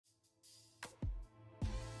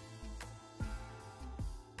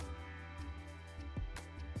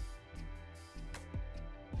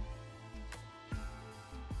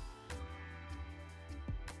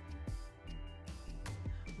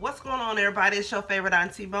What's going on, everybody? It's your favorite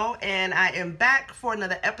Auntie Mo, and I am back for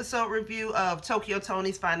another episode review of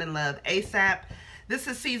Toni's Finding Love ASAP. This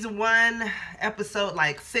is season 1, episode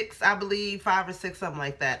like 6, I believe, 5 or 6, something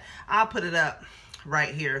like that. I'll put it up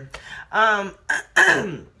right here.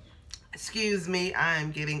 Excuse me,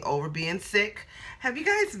 I'm getting over being sick. Have you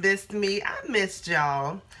guys missed me? I missed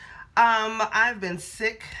y'all. I've been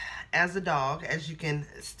sick as a dog, as you can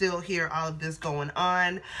still hear all of this going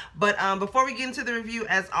on. But before we get into the review,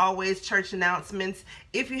 as always, church announcements.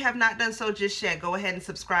 If you have not done so just yet, go ahead and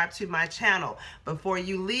subscribe to my channel. Before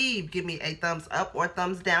you leave, give me a thumbs up or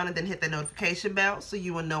thumbs down, and then hit the notification bell so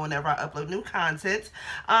you will know whenever I upload new content.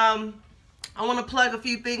 I want to plug a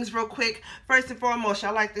few things real quick. First and foremost,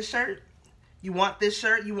 y'all like this shirt? You want this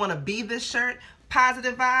shirt? You want to be this shirt?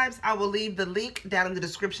 Positive Vibes. I will leave the link down in the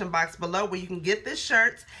description box below where you can get this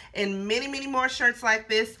shirt and many, many more shirts like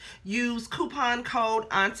this. Use coupon code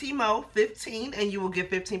AuntieMo15 and you will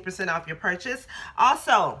get 15% off your purchase.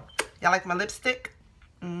 Also, y'all like my lipstick?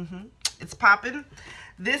 It's popping.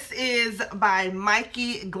 This is by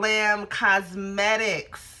Mikey Glam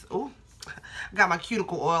Cosmetics. Ooh. Got my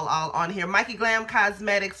cuticle oil all on here. Mikey Glam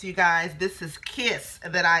Cosmetics, you guys. This is Kiss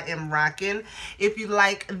that I am rocking. If you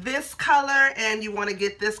like this color and you want to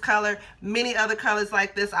get this color, many other colors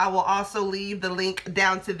like this, I will also leave the link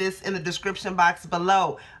down to this in the description box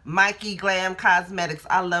below. Mikey Glam Cosmetics.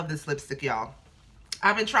 I love this lipstick, y'all.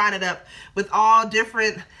 I've been trying it up with all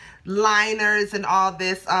different liners and all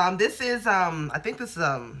this. This is, I think this is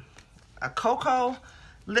a cocoa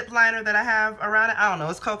lip liner that I have around it. I don't know,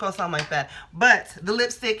 it's cocoa, something like that. But the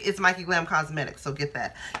lipstick is Mikey Glam Cosmetics, so get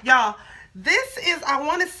that. Y'all, this is, I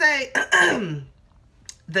want to say,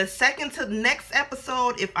 the second to next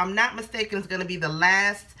episode, if I'm not mistaken, is going to be the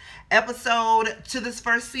last episode to this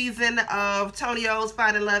first season of Toni's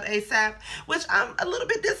Finding Love ASAP, which I'm a little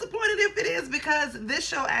bit disappointed if it is, because this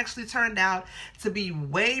show actually turned out to be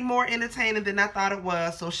way more entertaining than I thought it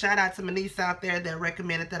was. So shout out to my niece out there that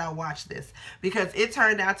recommended that I watch this, because it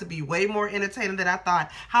turned out to be way more entertaining than I thought.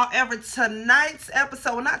 However, tonight's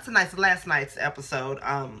episode, not tonight's, last night's episode,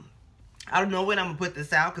 I don't know when I'm going to put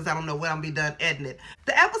this out because I don't know when I'm going to be done editing it.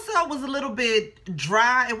 The episode was a little bit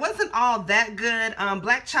dry. It wasn't all that good.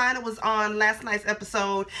 Black China was on last night's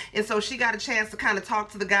episode, and so she got a chance to kind of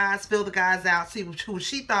talk to the guys, fill the guys out, see who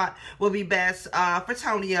she thought would be best for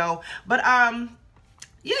Tonio. But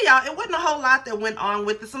yeah, y'all, it wasn't a whole lot that went on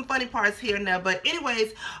with it. Some funny parts here and there. But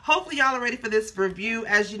anyways, hopefully y'all are ready for this review.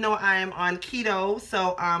 As you know, I am on keto,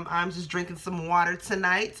 so I'm just drinking some water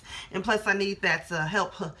tonight. And plus, I need that to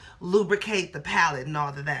help lubricate the palate and all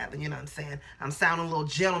of that. You know what I'm saying? I'm sounding a little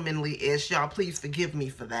gentlemanly-ish. Y'all, please forgive me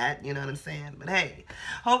for that. You know what I'm saying? But hey,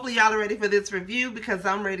 hopefully y'all are ready for this review, because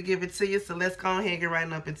I'm ready to give it to you. So let's go ahead and get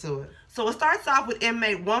right up into it. So it starts off with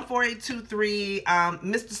inmate 14823,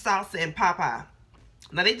 Mr. Salsa and Popeye.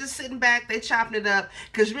 Now, they just sitting back, they chopping it up.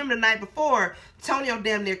 Because remember the night before, Tonio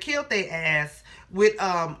damn near killed their ass with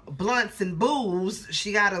blunts and booze.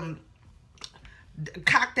 She got them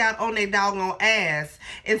cocked out on their doggone ass.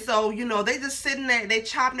 And so, you know, they just sitting there, they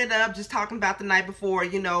chopping it up, just talking about the night before,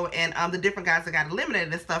 you know, and the different guys that got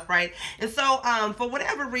eliminated and stuff, right? And so, for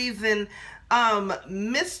whatever reason,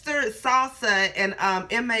 Mr. Salsa and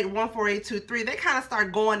inmate 14823, they kind of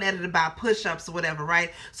start going at it about push-ups or whatever,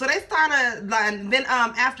 right? So they started, then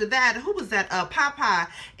after that, who was that? Popeye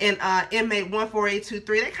and inmate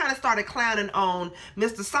 14823, they kind of started clowning on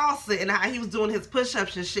Mr. Salsa and how he was doing his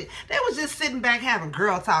push-ups and shit. They was just sitting back having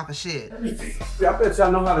girl talk and shit. I bet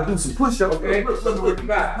y'all know how to do some push-ups, okay? Look what you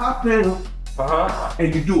got. Hop down.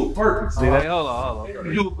 And you do it perfect. Hold on.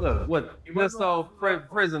 You do what? Let's all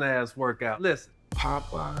prison ass workout. Listen.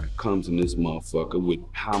 Popeye comes in this motherfucker with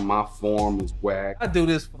how my form is whack. I do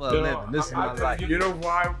this for a living. This is my life. You know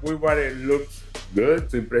why we want to look good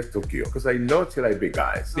to impress Tokyo? Because I know she like big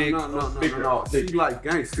guys. No. She like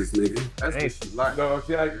gangsters, nigga. That's what she like. No,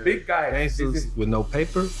 she like big guys. Gangsters with no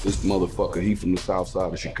paper. This motherfucker, he from the south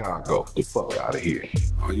side of Chicago. The fuck out of here.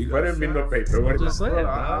 Oh, you got no paper. I'm just saying,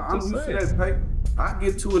 I'm just saying. I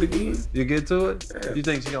get to it again. You get to it? Yeah. You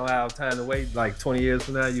think she gonna have time to wait like 20 years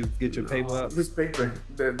from now? You get your paper up? This paper.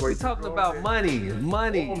 We're talking about money.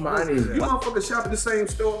 Money. Oh, money. You motherfuckers shop at the same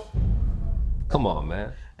store? Come on,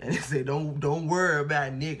 man. And they say, don't worry about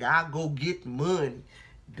it, nigga. I'll go get the money.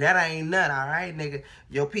 That ain't nothing, all right, nigga.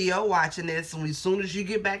 Your P.O. watching this, and as soon as you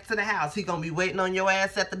get back to the house, he gonna be waiting on your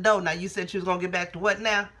ass at the door. Now, you said you was gonna get back to what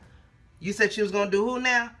now? You said you was gonna do who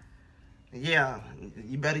now? Yeah,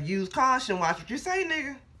 you better use caution. Watch what you say,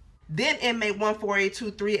 nigga. Then inmate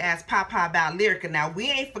 14823 asked Papa about Lyrica. Now, we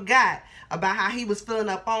ain't forgot about how he was filling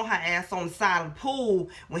up on her ass on the side of the pool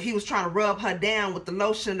when he was trying to rub her down with the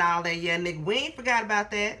lotion and all that. Yeah, nigga, we ain't forgot about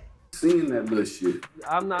that. Seeing that little shit.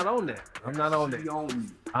 I'm not on that. I'm not on that.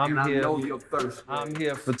 I'm and here. I know your thirst. I'm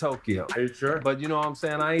here for Tokyo. Are you sure? But you know what I'm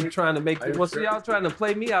saying? I ain't trying to make you. you Well, sure? see, y'all trying to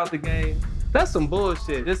play me out the game. That's some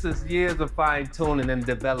bullshit. This is years of fine tuning and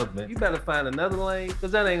development. You better find another lane,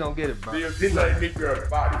 because that ain't gonna get it, bro. Do you think that I need your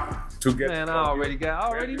body to get? Man, I already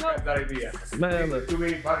know. That idea. Man, look. Too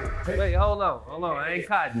many body. Wait, hold on. I ain't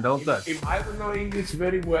cotton, don't touch. I don't know English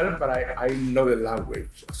very well, but I know the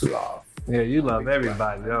language of love. Yeah, you love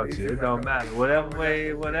everybody, don't you? It don't matter. Whatever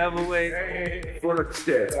way. I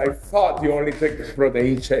thought you only take this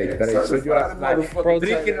protein shake that I showed you last night.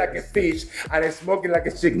 Drinking like a fish and smoking like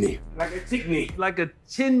a chimney. Like a chimney. Like a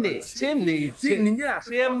chimney, yeah. chimney. The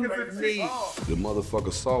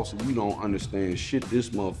motherfucker sauce, you don't understand shit this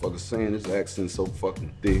motherfucker saying. His accent so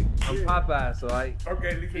fucking thick. I'm Popeye, so I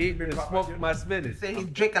Okay, eat and smoke my spinach. Say he's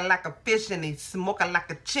drinking like a fish and he's smoking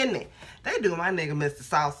like a chimney. They do my nigga Mr.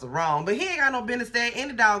 Salsa wrong, but he ain't got no business there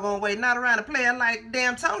any doggone way, not around a player like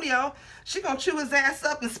damn Tonio. She gonna chew his ass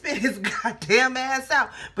up and spit his goddamn ass out.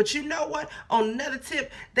 But you know what? On another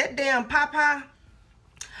tip, that damn Popeye,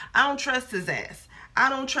 I don't trust his ass. I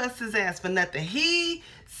don't trust his ass for nothing. He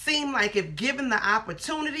seemed like if given the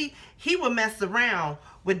opportunity, he would mess around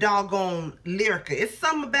with doggone Lyrica. It's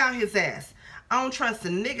something about his ass. I don't trust a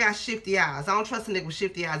nigga got shifty eyes. I don't trust a nigga with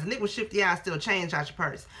shifty eyes. A nigga with shifty eyes still change out your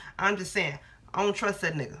purse. I'm just saying, I don't trust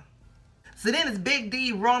that nigga. So then it's Big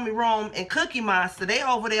D, Romy Rome, and Cookie Monster. They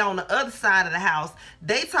over there on the other side of the house.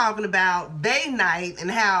 They talking about day night and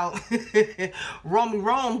how Romy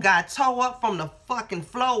Rome got tore up from the fucking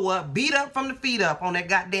floor up, beat up from the feet up on that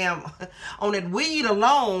goddamn, on that weed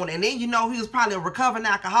alone. And then you know he was probably a recovering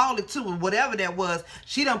alcoholic too, or whatever that was.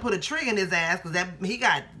 She done put a trigger in his ass because he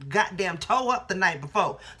got goddamn tore up the night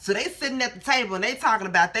before. So they sitting at the table and they talking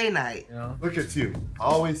about day night. Yeah. Look at you.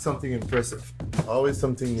 Always something impressive. Always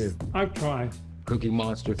something new. I try. Cookie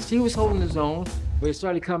Monster. She was holding his own, but it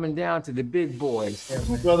started coming down to the big boys. Yeah,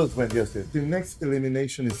 my brothers went yesterday. The next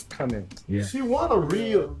elimination is coming. Yeah. She want a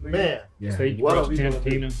real man. Yeah. Say trust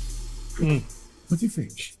Tantina. What do you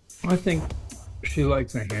think? I think she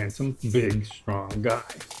likes a handsome, big, strong guy.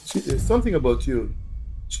 There's something about you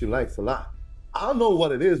she likes a lot. I don't know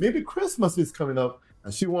what it is. Maybe Christmas is coming up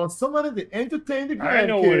and she wants somebody to entertain the grandkids. I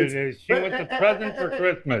know what it is. She wants a present for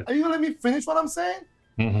Christmas. Are you gonna let me finish what I'm saying?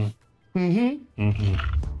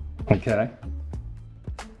 Okay.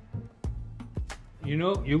 You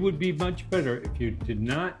know, you would be much better if you did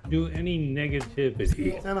not do any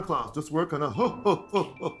negativity. Santa Claus, just work on a ho, ho,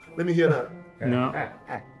 ho, ho. Let me hear that. No.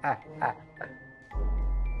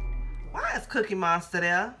 Why is Cookie Monster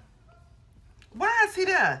there? Why is he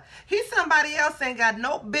there? He's somebody else ain't got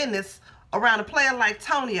no business around a player like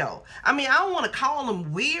Tonio. I mean, I don't want to call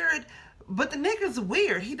him weird, but the nigga's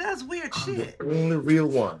weird. He does weird shit. The only real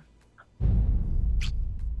one.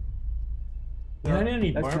 You had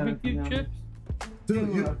any barbecue chips?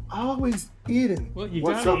 Dude, you're always eating. Well, you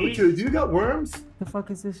What's gotta up with eat. you? Do you got worms? The fuck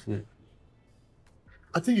is this shit?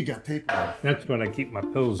 I think you got tape on. That's what I keep my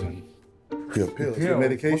pills in. Your pills, your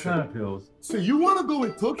medication. What kind of pills? So you want to go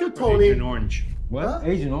with Tokyo Toni? Agent Orange. What? Huh?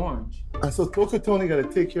 Agent Orange. So Tokyo Toni got to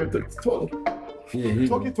take care of the Yeah,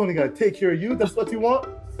 Tokyo Toni got to take care of you. That's what you want.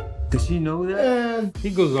 Does she know that? And He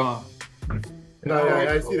goes off.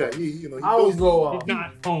 I see that. He I always go off. He's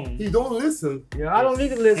not home. He don't listen. Yeah, I don't need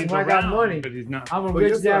to listen He's when I got around, money. but he's not. I'm a But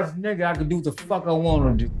rich guess ass what? nigga. I can do what the fuck I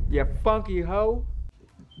want to do. Yeah, funky hoe.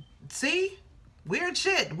 See? Weird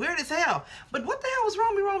shit. Weird as hell. But what the hell was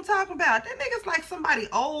Romy Rome talking about? That nigga's like somebody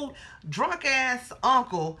old, drunk ass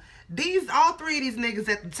uncle. All three of these niggas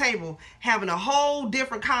at the table having a whole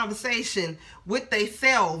different conversation with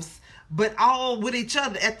themselves, but all with each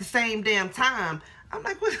other at the same damn time. I'm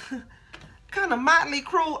like, what kind of motley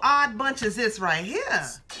crew odd bunch is this right here?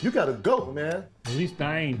 You got to go, man. At least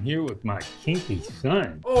I ain't here with my kinky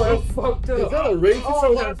son. Oh, that's fucked up. Is that a racist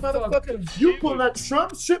Oh, or that's what, motherfucker? You pull that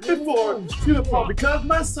Trump shit before. See the problem. Because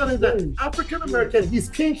my son is an African American, he's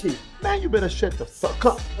kinky. Man, you better shut the fuck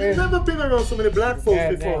up. You've never been around so many black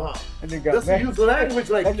folks before, huh? Just use language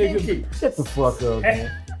like kinky. Shut the fuck up,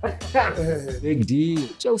 man. Big D.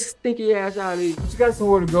 Get your stinky ass out of here. You got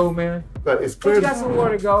somewhere to go, man. But it's You clear. got somewhere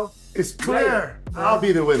to go. It's clear. I'll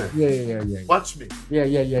be the winner. Yeah. Watch me. Yeah.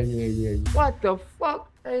 What the fuck?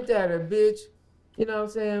 Ain't that a bitch? You know what I'm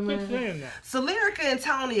saying, man? Quit saying that. So Lyrica and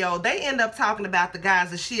Tonio, they end up talking about the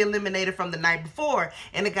guys that she eliminated from the night before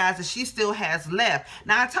and the guys that she still has left.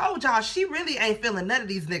 Now, I told y'all, she really ain't feeling none of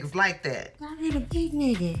these niggas like that. I had a big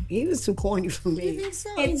nigga. He was too corny for me. You think so?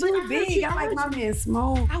 And too big. I like my man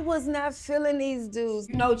small. I was not feeling these dudes.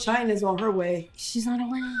 You know China's on her way. She's on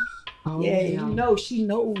her way. Oh, yeah, you know she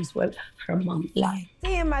knows what her mom like.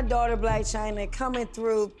 Seeing my daughter Black China coming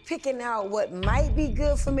through, picking out what might be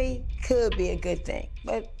good for me could be a good thing.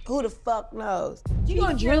 But who the fuck knows? She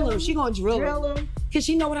gonna drill him. She gonna drill him. Cause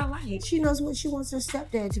she know what I like. She knows what she wants her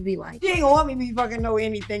stepdad to be like. She ain't gonna want me to be fucking know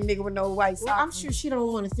anything, nigga, with no white socks. Well, I'm sure she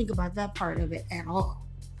don't want to think about that part of it at all.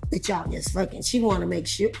 That y'all just fucking. She want to make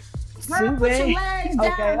sure. Girl, put your legs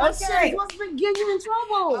down. Okay. What's been getting you in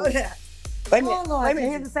trouble? Oh, yeah. Wait a minute.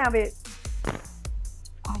 Here's the sound bit.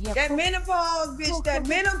 Oh, yeah. That menopause, bitch. That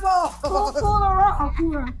menopause. Pull her up.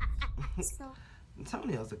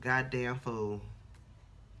 Antonio's a goddamn fool.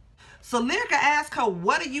 So Lyrica asked her,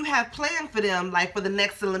 what do you have planned for them, like for the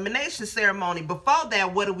next elimination ceremony? Before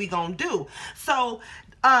that, what are we gonna do? So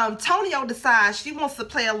Tonio decides she wants to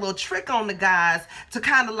play a little trick on the guys to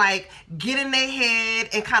kind of like get in their head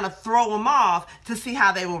and kind of throw them off to see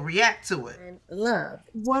how they will react to it. Love,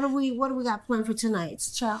 what do we got planned for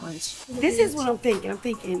tonight's challenge? This is what I'm thinking. I'm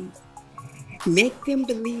thinking, make them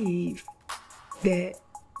believe that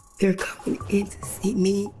they're coming in to see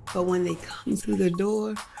me, but when they come through the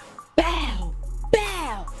door, bow,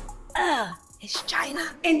 bow, it's China.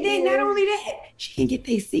 And then not only that, she can get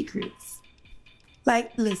their secrets.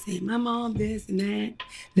 Like, listen, my mom this and that.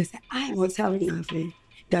 Listen, I ain't gonna tell her nothing.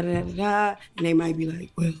 Da da da da. And they might be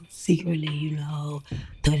like, well, secretly, you know,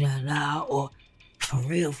 da da da. Or for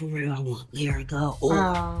real, I want Lyrica. Or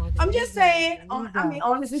I'm just saying. I mean,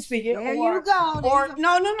 honestly speaking. There you go. Or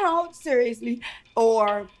no, seriously.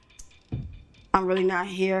 Or I'm really not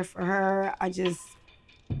here for her. I just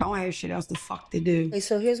don't have shit else the fuck to do. Okay,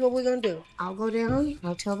 so here's what we're gonna do. I'll go down,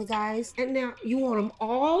 I'll tell the guys. And now, you want them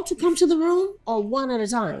all to come to the room or one at a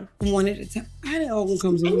time? One at a time. How they all gonna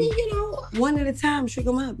come to the room? I mean, you know. One at a time, trick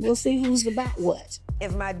them up. We'll see who's about what.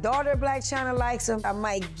 If my daughter Black China likes them, I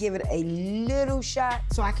might give it a little shot.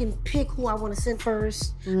 So I can pick who I want to send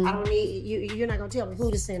first. I don't need, you're not gonna tell me who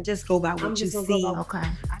to send. Just go by what you see. Okay.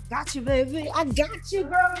 I got you, baby. I got you,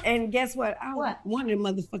 girl. And guess what? One of them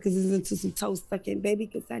motherfuckers is into some toe sucking, baby,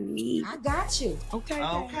 because I need. I got you. Okay.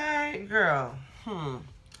 Okay, girl.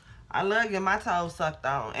 I love getting my toes sucked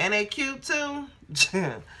on. And they cute too.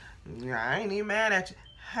 Yeah, I ain't even mad at you.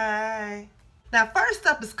 Hey. Now, first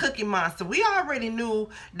up is Cookie Monster. We already knew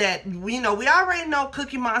that, we already know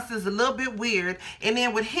Cookie Monster is a little bit weird. And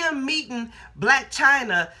then with him meeting Black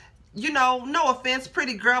China, no offense,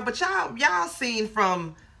 pretty girl, but y'all seen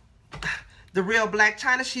from the real Black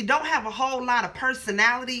China, she don't have a whole lot of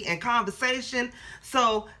personality and conversation.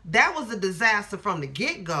 So that was a disaster from the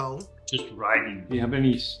get-go. Just riding. Do you have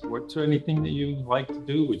any sports or anything that you like to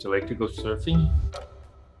do? Would you like to go surfing?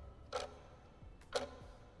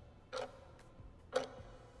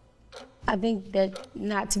 I think that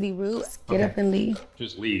not to be rude, get up and leave.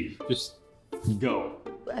 Just leave. Just go.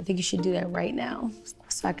 I think you should do that right now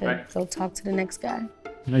so I can go talk to the next guy.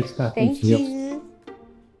 Next guy. Thank you.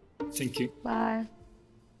 Thank you. Bye.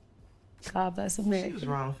 God bless America. She was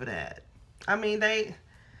wrong for that. I mean, they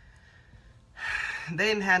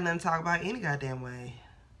didn't have nothing to talk about any goddamn way.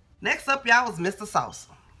 Next up, y'all, was Mr. Salsa.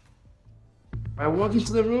 I walk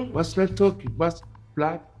into the room, was not talking, was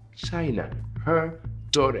Black China, her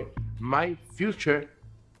daughter, my future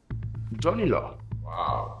daughter-in-law.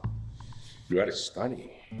 Wow, you are stunning.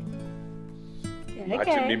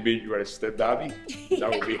 Okay. Maybe you are a stepdaddy. That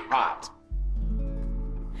would be hot.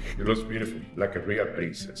 You look beautiful, like a real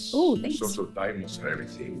princess. Oh, thanks. So diamonds and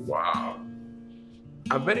everything. Wow.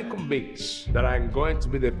 I'm very convinced that I'm going to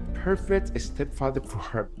be the perfect stepfather for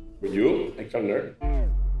her. With you, I can learn.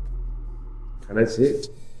 Can I see it?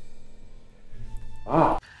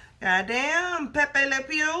 Ah. Goddamn, Pepe Le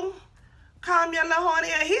Pew. Calm your little horny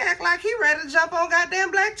ass. He act like he ready to jump on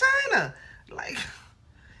goddamn Black China. Like,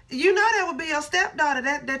 you know that would be your stepdaughter.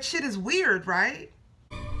 That shit is weird, right?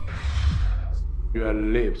 Your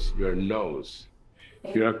lips, your nose,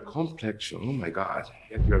 your complexion. Oh my God,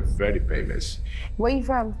 you're very famous. Where you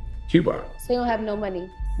from? Cuba. So you don't have no money?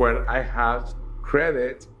 Well, I have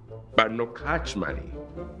credit, but no cash money.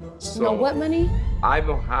 So no what money? I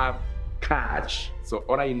don't have cash. So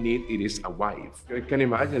all I need is a wife. I can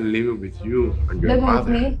imagine living with you and your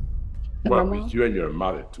mother. Living with me? Well, with you and your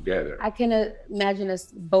mother together. I can't imagine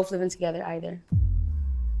us both living together either.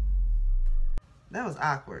 That was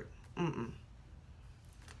awkward.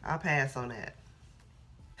 I'll pass on that.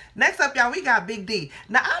 Next up, y'all, we got Big D.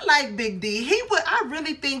 Now, I like Big D. I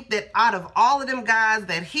really think that out of all of them guys,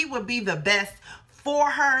 that he would be the best for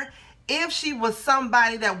her if she was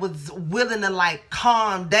somebody that was willing to, like,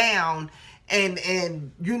 calm down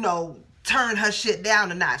and you know, turn her shit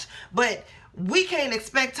down a notch. But we can't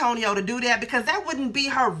expect Tonio to do that because that wouldn't be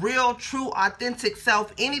her real, true, authentic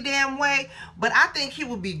self any damn way. But I think he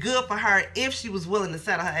would be good for her if she was willing to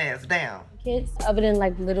settle her ass down. Kids, other than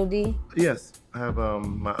like little D? Yes, I have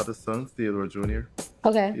my other son, Theodore Jr.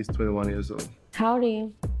 Okay. He's 21 years old. How old are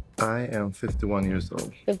you? I am 51 years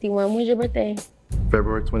old. 51. When's your birthday?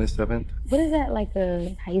 February 27th. What is that, like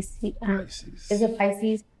a Pisces? Pisces. Is it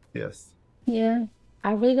Pisces? Yes. Yeah.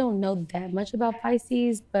 I really don't know that much about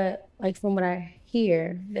Pisces, but like from what I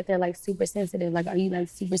hear, that they're like super sensitive. Like, are you like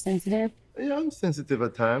super sensitive? Yeah, I'm sensitive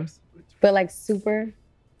at times. But like super?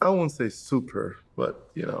 I won't say super, but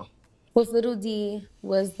you know. With little D,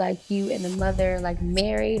 was like you and the mother like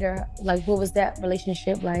married, or like what was that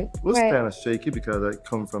relationship like? It was kind of shaky because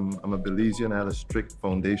I'm a Belizean. I had a strict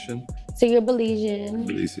foundation. So you're Belizean.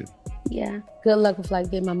 Belizean. Yeah. Good luck with like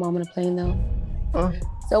getting my mom on a plane though.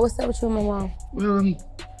 So what's up with you and my mom? Well, I'm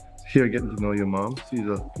here getting to know your mom. She's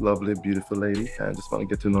a lovely, beautiful lady. I just want to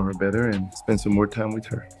get to know her better and spend some more time with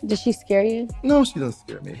her. Does she scare you? No, she doesn't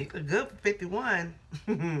scare me. He look good for 51.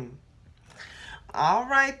 All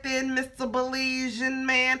right then, Mr. Belizean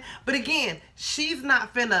man. But again, she's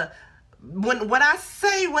not finna, when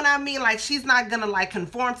I mean like she's not gonna like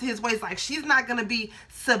conform to his ways, like she's not gonna be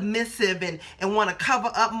submissive and want to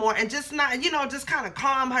cover up more and just not, you know, just kind of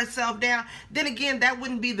calm herself down. Then again, that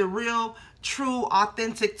wouldn't be the real, true,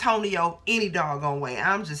 authentic Tonio any doggone way.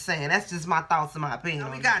 I'm just saying, that's just my thoughts and my opinion.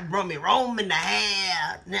 Now we got Rome in the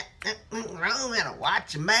house. Rome in a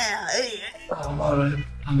watch your mouth. I'm alright.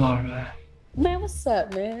 I'm alright. Man, what's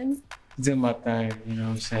up, man? Doing my thing, you know what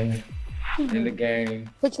I'm saying? In the game.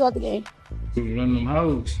 Put you out the game. We run them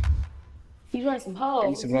hoes. You run some hoes? I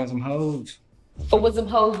used to run some hoes. Or was some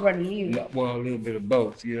hoes running you? No, well, a little bit of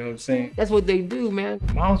both, you know what I'm saying? That's what they do, man.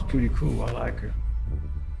 Mom's pretty cool, I like her.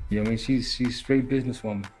 You know what I mean? She's a straight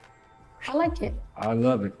businesswoman. I like it. I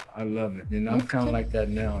love it. I love it. And I'm kind of like that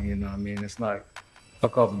now, you know what I mean? It's like,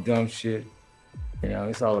 fuck off the dumb shit. You know,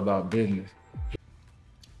 it's all about business.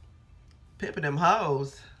 Pippin' them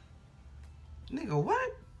hoes. Nigga,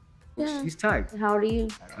 what? Yeah. She's tight. How old are you?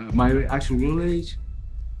 My actual real age?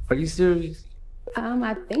 Are you serious?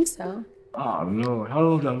 I think so. Oh, Lord. How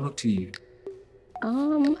old do I look to you?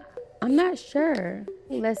 I'm not sure.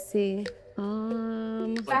 Let's see.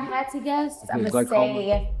 If I had to guess, I'm gonna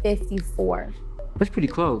say 54. That's pretty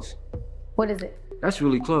close. What is it? That's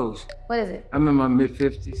really close. What is it? I'm in my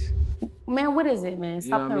mid-50s. Man, what is it, man?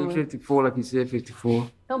 Stop playing with me. 54, like you said, 54.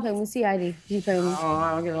 Don't play with me. See ID. You play with me. Oh,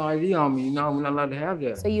 I don't get no ID on me. No, I'm not allowed to have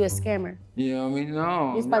that. So you a scammer? You know what I mean?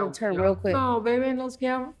 No. It's about to turn real quick. No, baby, ain't no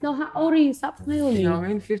scammer. No, how old are you? Stop playing with me. You know what I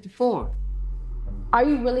mean? 54. Are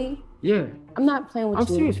you really? Yeah. I'm not playing with you. I'm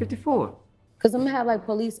serious, 54. Because I'm going to have, like,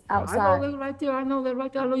 police outside. I know that right there. I know that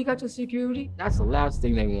right there. I know you got your security. That's the last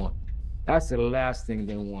thing they want. That's the last thing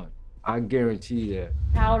they want. I guarantee that.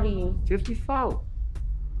 How old are you? 54.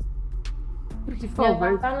 54, now,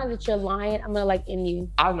 baby. if I found out that you're lying, I'm going to, like, end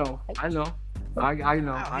you. I know. I know. I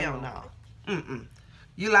know. Oh, I hell know. no.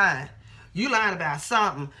 You lying. You lying about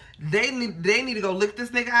something. They need to go look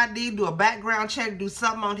this nigga ID, do a background check, do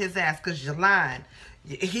something on his ass, because you're lying.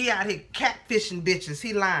 He out here catfishing bitches.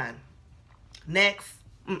 He lying. Next.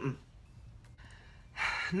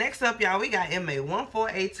 Next up, y'all, we got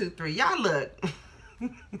MA14823. Y'all look.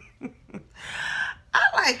 I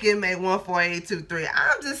like MA14823.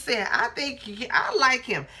 I'm just saying, I like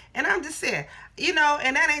him. And I'm just saying, you know,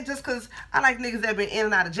 and that ain't just because I like niggas that been in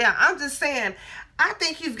and out of jail. I'm just saying, I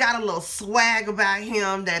think he's got a little swag about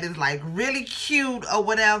him that is like really cute or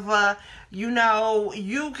whatever. You know,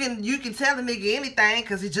 you can tell the nigga anything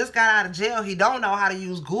because he just got out of jail. He don't know how to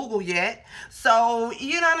use Google yet. So,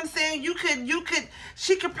 you know what I'm saying?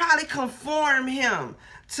 She could probably conform him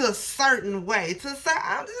to a certain way.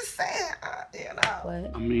 I'm just saying, you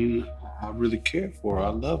know. I mean, I really care for her. I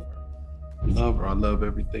love her. I love her. I love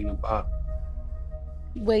everything about her.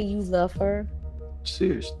 Wait, you love her?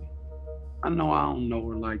 Seriously. I know I don't know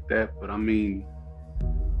her like that, but I mean,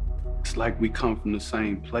 it's like we come from the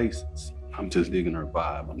same places. I'm just digging her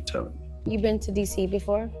vibe, I'm telling you. You been to DC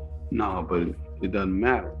before? No, but it doesn't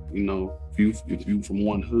matter. You know, if you from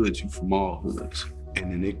one hood, you from all hoods.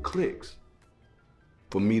 And then it clicks.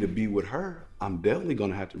 For me to be with her, I'm definitely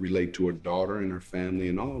gonna have to relate to her daughter and her family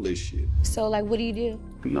and all this shit. So, like, what do? You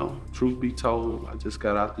know, truth be told, I just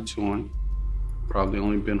got out the joint. Probably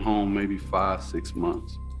only been home maybe 5-6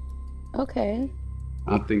 months. Okay.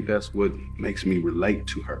 I think that's what makes me relate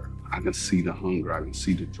to her. I can see the hunger, I can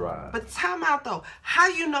see the drive. But time out though, how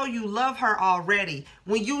you know you love her already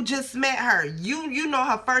when you just met her? You know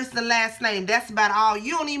her first and last name, that's about all.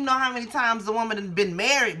 You don't even know how many times the woman has been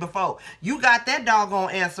married before. You got that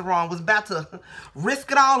doggone answer wrong, was about to risk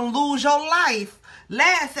it all and lose your life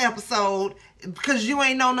last episode because you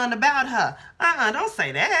ain't know nothing about her. Don't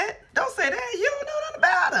say that. Don't say that. You don't know nothing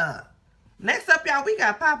about her. Next up, y'all, we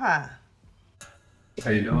got Papa.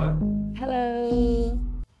 How you doing? Hello.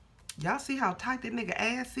 Y'all see how tight that nigga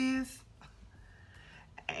ass is?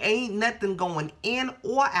 Ain't nothing going in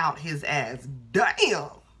or out his ass. Damn.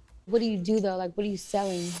 What do you do though? Like, what are you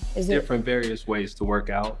selling? Is Different various ways to work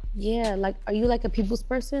out. Yeah, like, are you like a people's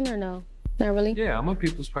person or no? Not really? Yeah, I'm a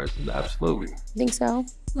people's person, absolutely. Think so?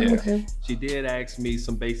 Yeah. Okay. She did ask me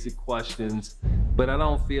some basic questions, but I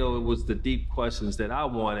don't feel it was the deep questions that I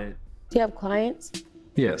wanted. Do you have clients?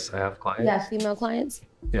 Yes, I have clients. You got female clients?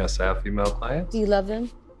 Yes, I have female clients. Do you love them?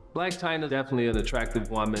 Black China's definitely an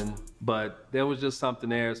attractive woman, but there was just something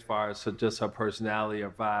there as far as just her personality or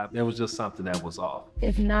vibe. There was just something that was off.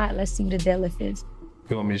 If not, let's see what the deadlift is.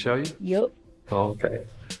 You want me to show you? Yup. Okay.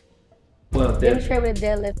 Well, demonstrate with a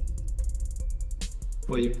deadlift.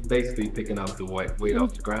 Well, you're basically picking up the weight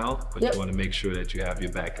off the ground, but Yep. you want to make sure that you have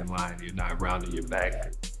your back in line. You're not rounding your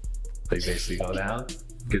back. They basically go down,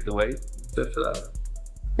 get the weight, lift it up.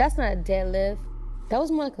 That's not a deadlift. That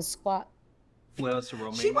was more like a squat. Well, it's a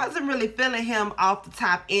Romanian. She wasn't really feeling him off the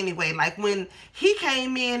top anyway. Like when he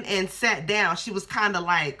came in and sat down, she was kind of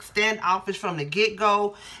like standoffish from the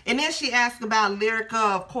get-go. And then she asked about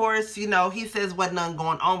Lyrica. Of course, you know, he says wasn't nothing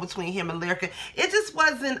going on between him and Lyrica. It just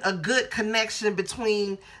wasn't a good connection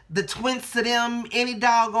between the twins to them any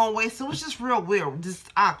doggone way. So it was just real weird, just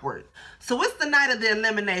awkward. So it's the night of the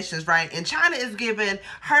eliminations, right? And China is giving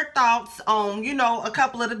her thoughts on, you know, a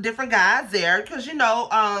couple of the different guys there. Because, you know,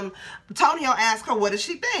 Toni asked her, what does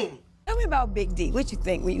she think? Tell me about Big D. What you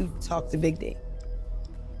think when you talk to Big D?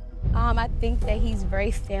 I think that he's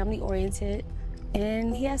very family-oriented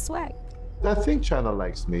and he has swag. I think China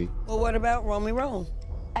likes me. Well, what about Romy Rome?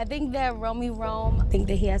 I think that I think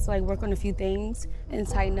that he has to like work on a few things and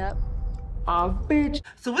tighten up. Bitch.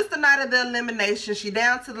 So it's the night of the elimination. She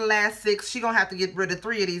down to the last 6. She gonna have to get rid of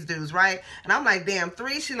 3 of these dudes, right? And I'm like, damn,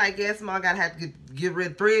 3? She like, yes, Mom, gotta have to get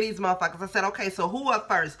rid of 3 of these motherfuckers. I said, okay, so who up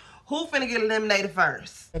first? Who finna get eliminated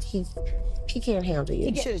first? He can't handle you.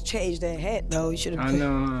 You should have changed that hat, though. You should have. I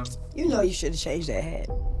know. You know you should have changed that hat.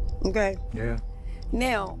 Okay? Yeah.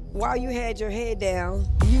 Now, while you had your head down,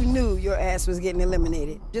 you knew your ass was getting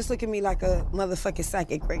eliminated. Just look at me like a motherfucking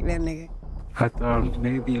psychic right now, nigga. I thought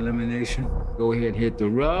maybe elimination. Go ahead, hit the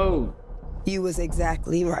road. You was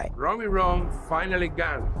exactly right. Romy Rome finally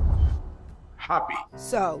gone. Happy.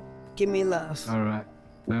 So, give me love. All right.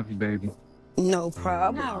 Love you, baby. No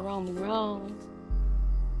problem. Not Romy Rome.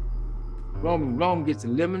 Romy Rome gets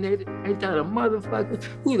eliminated? Ain't that a motherfucker?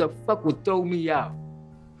 Who the fuck would throw me out?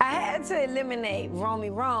 I had to eliminate Romy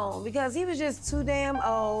Rome because he was just too damn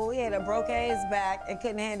old. He had a broke ass back and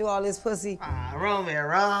couldn't handle all this pussy. Romy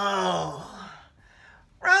Rome.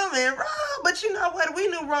 Romy Rome. But you know what? We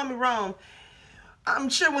knew Romy Rome. I'm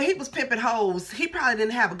sure when he was pimping hoes, he probably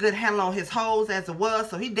didn't have a good handle on his hoes as it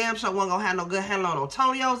was, so he damn sure wasn't gonna have no good handle on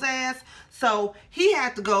Antonio's ass. So he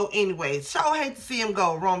had to go anyway. Sure hate to see him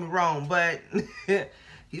go, Romy Rome, but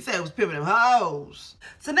he said it was pimping them hoes.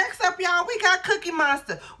 So next up, y'all, we got Cookie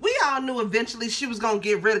Monster. We all knew eventually she was gonna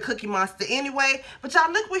get rid of Cookie Monster anyway, but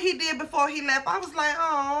y'all look what he did before he left. I was like,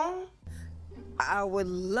 oh. I would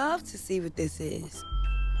love to see what this is.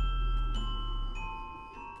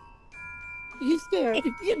 You scared? What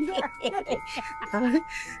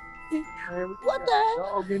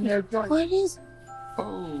the? What is?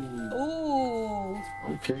 Ooh.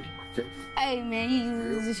 Okay. Hey, man,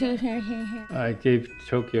 you. I gave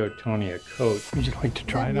Tokyo Toni a coat. Would you like to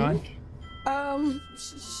try it on?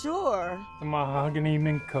 Sure. The mahogany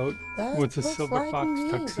mink coat with a silver fox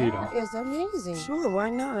tuxedo. That is amazing. Sure,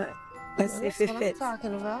 why not? Let's see if it fits. What I'm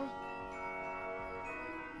talking about.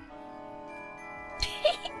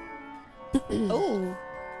 Oh,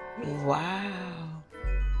 wow.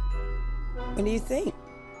 What do you think?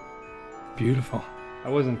 Beautiful. I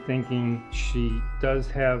wasn't thinking she does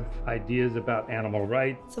have ideas about animal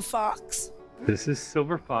rights. It's a fox. This is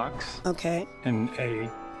silver fox. Okay. And a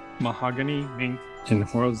mahogany mink in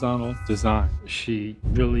horizontal design. She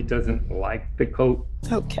really doesn't like the coat.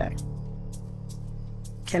 Okay.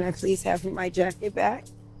 Can I please have my jacket back?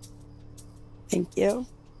 Thank you.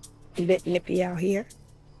 A bit nippy out here.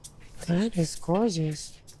 That is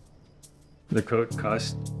gorgeous. The coat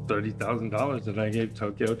cost $30,000 that I gave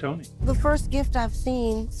Tokyo Toni. The first gift I've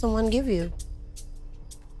seen someone give you.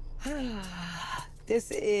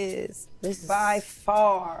 This is by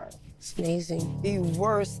far sneezing the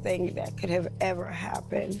worst thing that could have ever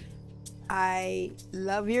happened. I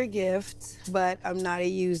love your gift, but I'm not a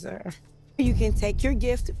user. You can take your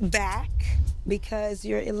gift back because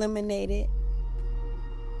you're eliminated.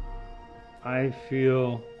 I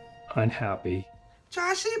feel unhappy.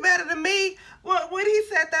 Josh, he better than me. When he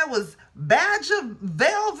said that was badger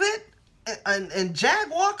velvet and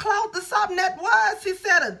jaguar cloth or something that was, he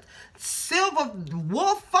said a silver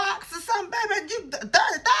wolf fox or something, baby, you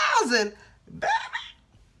 30,000, baby.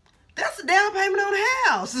 That's a down payment on the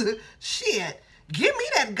house. Shit, give me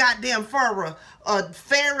that goddamn fur,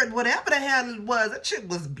 ferret, whatever the hell it was. That shit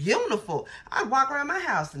was beautiful. I'd walk around my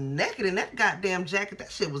house naked in that goddamn jacket.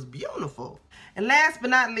 That shit was beautiful. And last but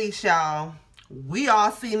not least, y'all, we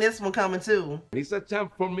all seen this one coming too. It's a time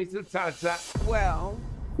for me to Tata. Well,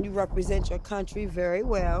 you represent your country very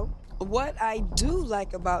well. What I do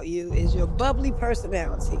like about you is your bubbly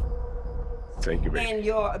personality. Thank you, baby. And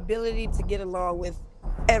your ability to get along with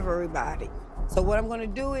everybody. So what I'm gonna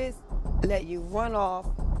do is let you run off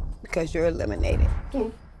because you're eliminated.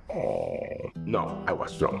 Oh, no, I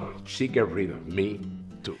was wrong. She get rid of me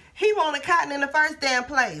too. He wanted Cotton in the first damn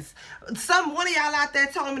place. One of y'all out there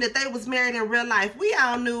told me that they was married in real life. We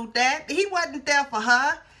all knew that. He wasn't there for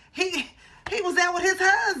her. He was there with his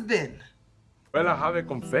husband. Well, I have a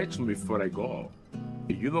confession before I go.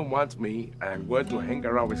 If you don't want me, I'm going to hang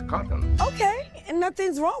around with Cotton. Okay, and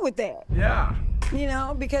nothing's wrong with that. Yeah. You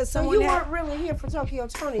know, because So someone you weren't really here for Tokyo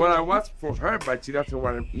Toni. Well, I was for her, but she doesn't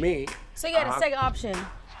want me. So you got a second option.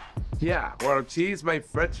 Yeah, well, she is my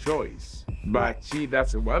first choice, but she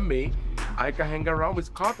doesn't want me. I can hang around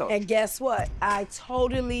with Cotton. And guess what? I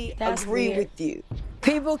totally agree with you.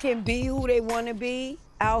 People can be who they want to be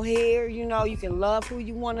out here. You know, you can love who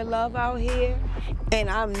you want to love out here. And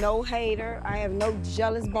I'm no hater. I have no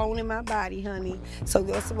jealous bone in my body, honey. So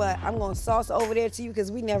guess what? I'm going to sauce over there to you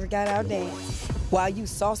because we never got our dance. While you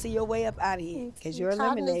saucy your way up out of here because you're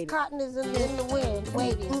eliminated. Cotton is in the wind,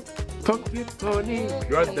 waiting. Tokyo Toni,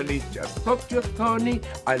 you're delicious. Tokyo Toni,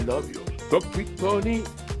 I love you. Tokyo Toni.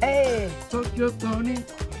 Hey. Tokyo Toni.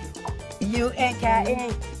 You and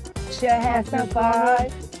Cotton should have some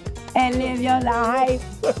fun and live your life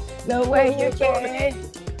the way you can.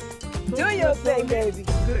 Do your thing, baby.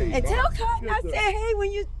 And tell Cotton I said, hey,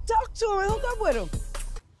 when you talk to her, hook up with him.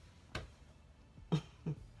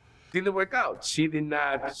 Didn't work out. She did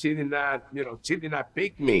not, she did not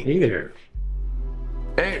pick me. Either.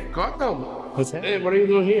 Hey, Cotton. What's that? Hey, what are you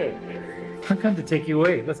doing here? I come to take you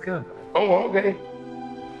away. Let's go. Oh, okay.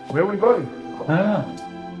 Where are we going? I don't know.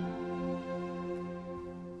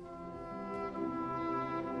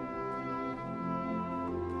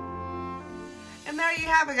 And there you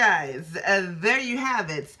have it, guys. There you have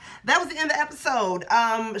it. That was the end of the episode.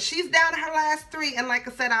 She's down to her last 3, and like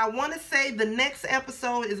I said, I want to say the next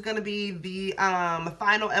episode is going to be the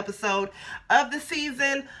final episode of the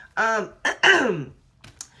season.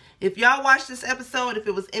 If y'all watched this episode, if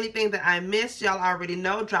it was anything that I missed, y'all already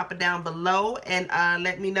know. Drop it down below and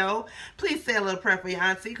let me know. Please say a little prayer for your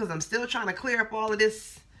auntie, because I'm still trying to clear up all of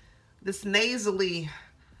this nasally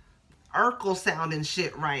Urkel sounding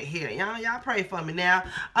shit right here. Y'all pray for me now.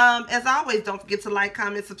 As always, don't forget to like,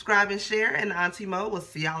 comment, subscribe, and share. And Auntie Mo will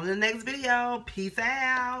see y'all in the next video. Peace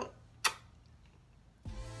out.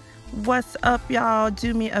 What's up, y'all?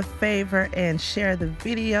 Do me a favor and share the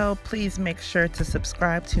video. Please make sure to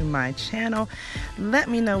subscribe to my channel. Let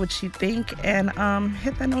me know what you think, and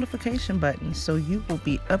hit that notification button so you will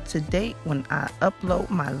be up to date when I upload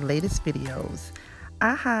my latest videos.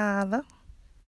 I holla.